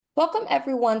Welcome,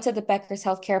 everyone, to the Becker's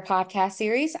Healthcare podcast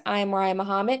series. I'm Mariah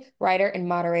Muhammad, writer and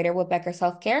moderator with Becker's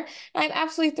Healthcare. And I'm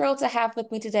absolutely thrilled to have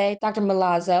with me today Dr.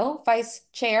 Milazzo, Vice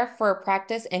Chair for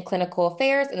Practice and Clinical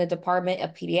Affairs in the Department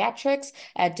of Pediatrics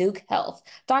at Duke Health.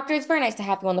 Doctor, it's very nice to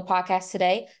have you on the podcast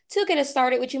today. To get us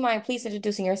started, would you mind please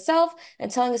introducing yourself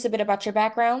and telling us a bit about your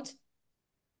background?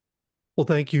 Well,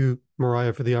 thank you,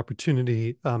 Mariah, for the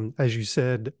opportunity. As you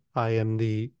said, I am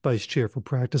the Vice Chair for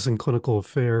Practice and Clinical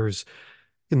Affairs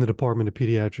in the Department of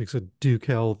Pediatrics at Duke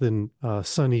Health in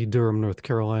sunny Durham, North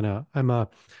Carolina. I'm a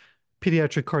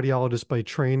pediatric cardiologist by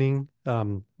training,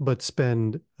 but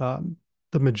spend the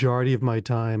majority of my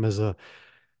time as a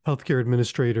healthcare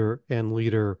administrator and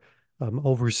leader,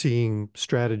 overseeing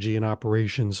strategy and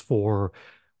operations for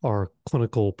our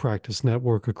clinical practice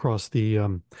network across the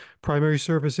primary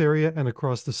service area and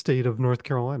across the state of North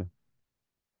Carolina.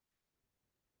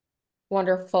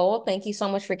 Wonderful. Thank you so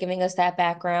much for giving us that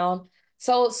background.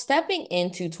 So, stepping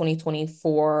into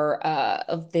 2024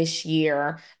 of this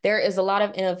year, there is a lot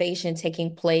of innovation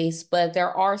taking place, but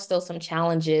there are still some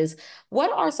challenges.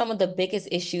 What are some of the biggest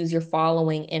issues you're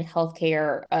following in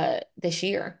healthcare this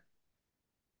year?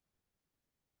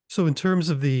 So, in terms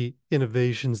of the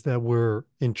innovations that we're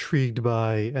intrigued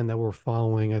by and that we're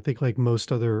following, I think, like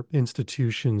most other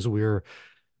institutions, we're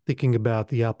thinking about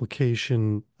the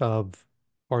application of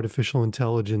artificial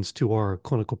intelligence to our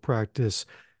clinical practice.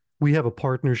 We have a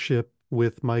partnership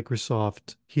with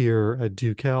Microsoft here at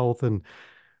Duke Health, and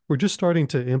we're just starting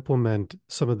to implement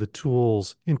some of the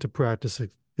tools into practice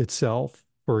itself.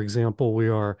 For example, we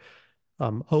are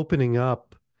opening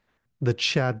up the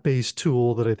chat-based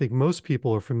tool that I think most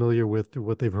people are familiar with through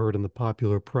what they've heard in the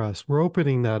popular press. We're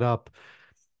opening that up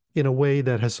in a way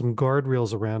that has some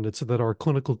guardrails around it so that our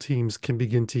clinical teams can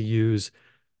begin to use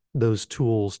those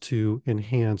tools to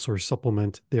enhance or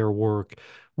supplement their work.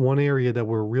 One area that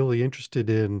we're really interested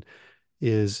in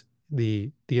is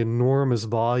the enormous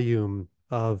volume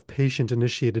of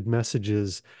patient-initiated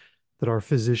messages that our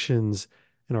physicians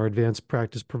and our advanced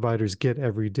practice providers get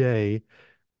every day.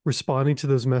 Responding to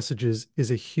those messages is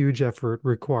a huge effort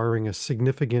requiring a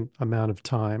significant amount of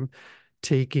time,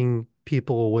 taking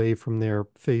people away from their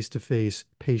face-to-face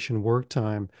patient work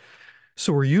time.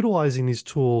 So we're utilizing these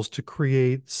tools to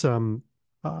create some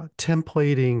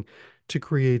templating, to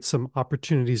create some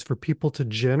opportunities for people to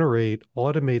generate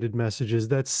automated messages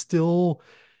that still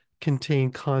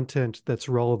contain content that's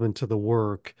relevant to the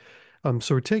work.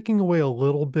 So we're taking away a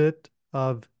little bit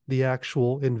of the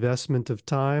actual investment of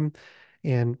time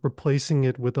and replacing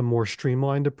it with a more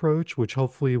streamlined approach, which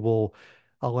hopefully will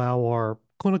allow our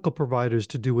clinical providers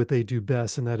to do what they do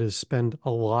best, and that is spend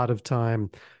a lot of time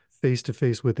face to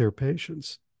face with their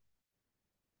patients.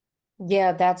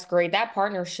 Yeah, that's great. That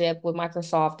partnership with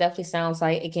Microsoft definitely sounds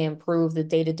like it can improve the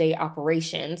day-to-day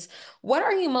operations. What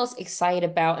are you most excited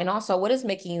about? And also, what is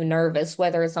making you nervous,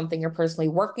 whether it's something you're personally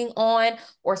working on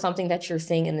or something that you're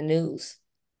seeing in the news?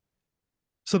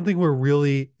 Something we're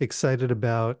really excited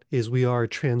about is we are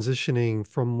transitioning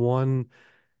from one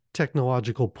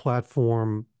technological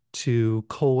platform to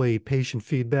collate patient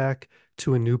feedback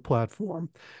to a new platform.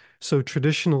 So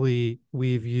traditionally,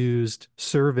 we've used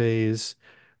surveys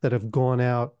that have gone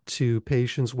out to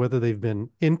patients, whether they've been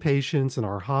inpatients in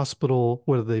our hospital,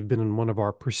 whether they've been in one of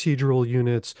our procedural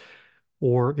units,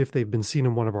 or if they've been seen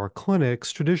in one of our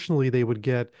clinics. Traditionally, they would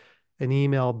get an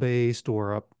email based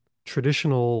or a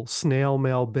traditional snail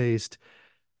mail based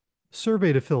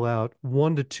survey to fill out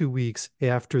 1 to 2 weeks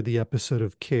after the episode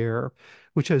of care,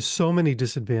 which has so many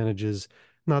disadvantages,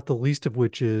 not the least of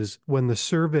which is when the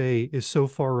survey is so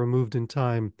far removed in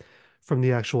time from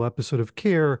the actual episode of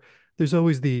care, there's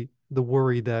always the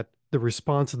worry that the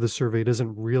response of the survey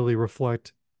doesn't really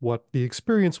reflect what the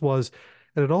experience was.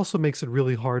 And it also makes it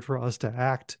really hard for us to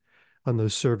act on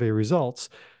those survey results.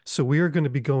 So we are going to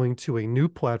be going to a new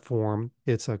platform.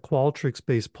 It's a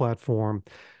Qualtrics-based platform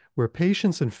where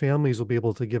patients and families will be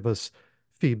able to give us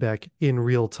feedback in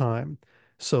real time.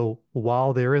 So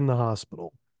while they're in the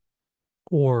hospital,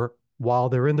 or while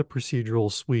they're in the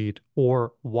procedural suite,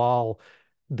 or while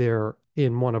they're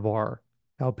in one of our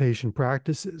outpatient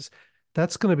practices,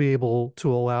 that's going to be able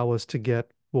to allow us to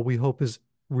get what we hope is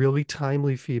really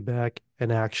timely feedback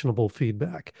and actionable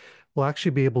feedback. We'll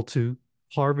actually be able to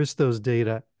harvest those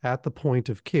data at the point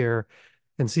of care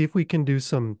and see if we can do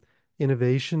some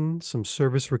innovation, some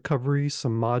service recovery,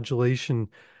 some modulation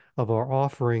of our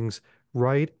offerings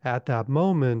right at that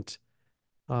moment,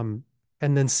 um,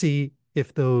 and then see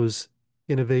if those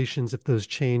innovations, if those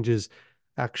changes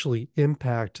actually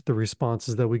impact the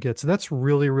responses that we get. So that's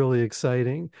really, really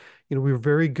exciting. We're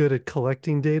very good at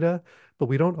collecting data, but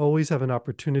we don't always have an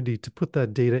opportunity to put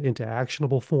that data into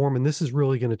actionable form. And this is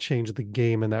really going to change the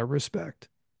game in that respect.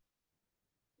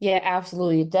 Yeah,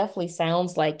 absolutely. It definitely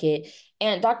sounds like it.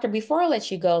 And doctor, before I let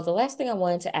you go, the last thing I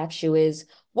wanted to ask you is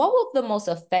what will the most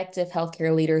effective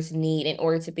healthcare leaders need in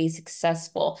order to be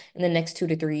successful in the next 2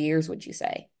 to 3 years, would you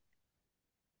say?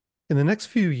 In the next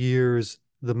few years,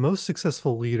 the most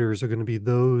successful leaders are going to be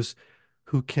those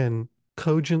who can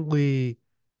cogently,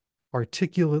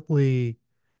 articulately,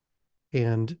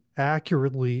 and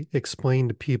accurately explain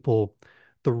to people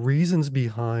the reasons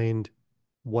behind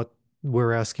what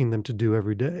we're asking them to do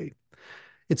every day.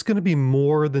 It's going to be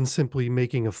more than simply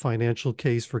making a financial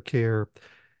case for care.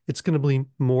 It's going to be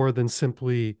more than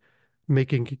simply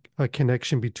making a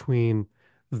connection between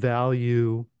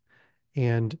value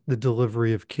and the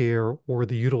delivery of care or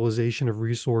the utilization of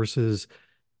resources,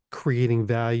 creating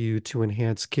value to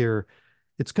enhance care.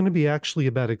 It's going to be actually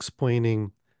about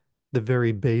explaining the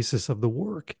very basis of the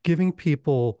work, giving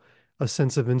people a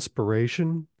sense of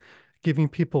inspiration, giving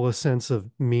people a sense of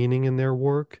meaning in their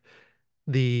work.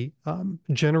 The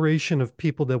generation of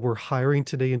people that we're hiring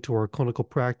today into our clinical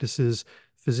practices,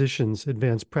 physicians,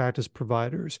 advanced practice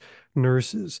providers,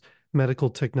 nurses, medical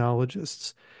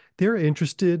technologists, they're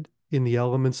interested in the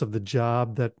elements of the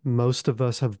job that most of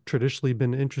us have traditionally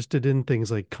been interested in,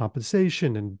 things like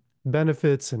compensation and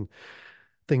benefits and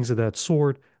things of that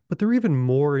sort. But they're even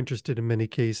more interested in many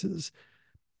cases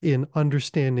in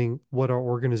understanding what our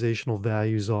organizational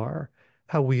values are,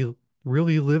 how we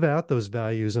really live out those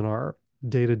values in our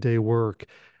day-to-day work,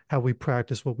 how we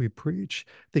practice what we preach.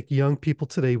 I think young people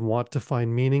today want to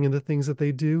find meaning in the things that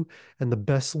they do, and the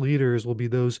best leaders will be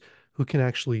those who can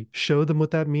actually show them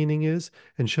what that meaning is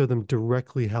and show them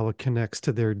directly how it connects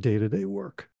to their day-to-day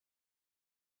work.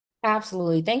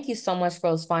 Absolutely. Thank you so much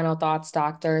for those final thoughts,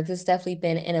 doctor. This has definitely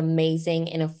been an amazing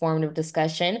and informative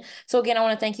discussion. So again, I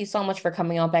want to thank you so much for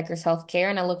coming on Becker's Healthcare,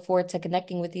 and I look forward to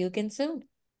connecting with you again soon.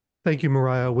 Thank you,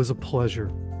 Mariah. It was a pleasure.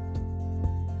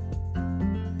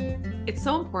 It's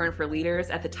so important for leaders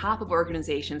at the top of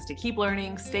organizations to keep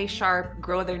learning, stay sharp,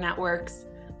 grow their networks.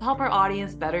 To help our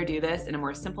audience better do this in a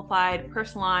more simplified,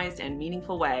 personalized, and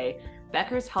meaningful way,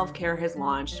 Becker's Healthcare has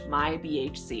launched My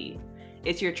BHC.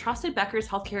 It's your trusted Becker's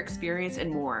Healthcare experience and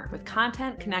more, with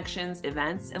content, connections,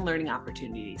 events, and learning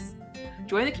opportunities.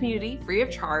 Join the community free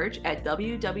of charge at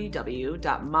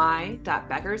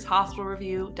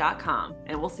www.my.beckershospitalreview.com,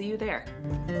 and we'll see you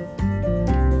there.